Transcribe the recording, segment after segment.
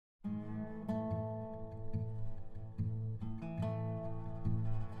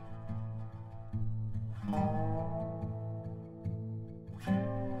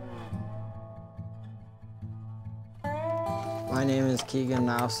My name is Keegan and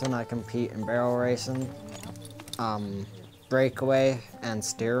Dawson. I compete in barrel racing, breakaway, and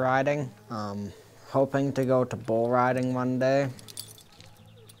steer riding. Hoping to go to bull riding one day.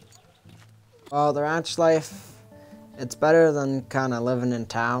 Well, the ranch life, it's better than kind of living in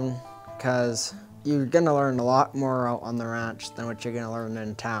town because you're going to learn a lot more out on the ranch than what you're going to learn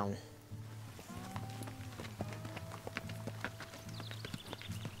in town.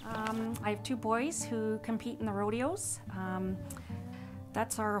 I have two boys who compete in the rodeos.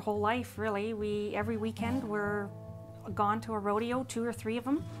 That's our whole life, really. Every weekend we're gone to a rodeo, 2 or 3 of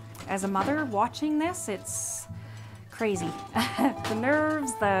them. As a mother watching this, it's crazy. The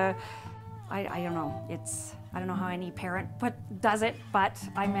nerves, I don't know. I don't know how any parent does it, but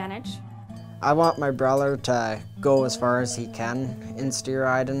I manage. I want my brother to go as far as he can in steer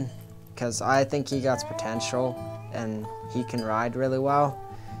riding because I think he got potential and he can ride really well.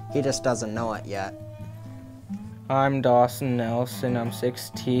 He just doesn't know it yet. I'm Dawson Nelson. I'm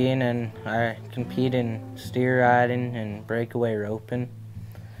 16 and I compete in steer riding and breakaway roping.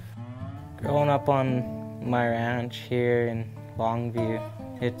 Growing up on my ranch here in Longview,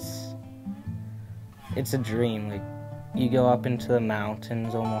 it's a dream. Like, you go up into the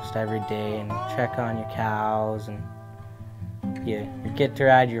mountains almost every day and check on your cows, and you get to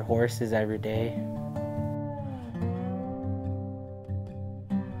ride your horses every day.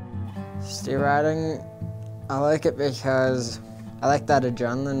 Steer riding, I like it because I like that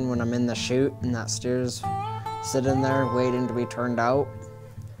adrenaline when I'm in the chute and that steer's sitting there waiting to be turned out.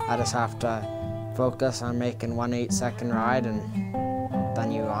 I just have to focus on making 1 8-second ride and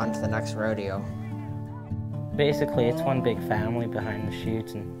then you go on to the next rodeo. Basically, it's one big family behind the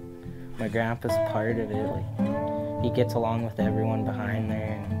chutes, and my grandpa's part of it. Like, he gets along with everyone behind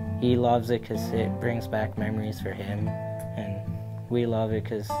there, and he loves it because it brings back memories for him, and we love it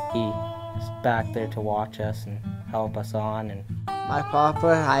because he's back there to watch us and help us on. And my papa,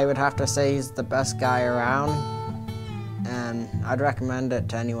 I would have to say he's the best guy around, and I'd recommend it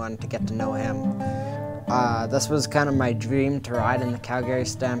to anyone to get to know him. This was kind of my dream to ride in the Calgary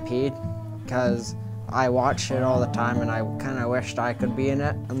Stampede because I watch it all the time and I kind of wished I could be in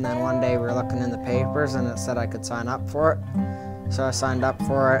it, and then one day we were looking in the papers and it said I could sign up for it. So I signed up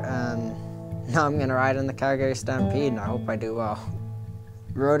for it and now I'm going to ride in the Calgary Stampede and I hope I do well.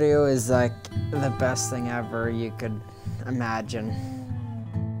 Rodeo is like the best thing ever you could imagine.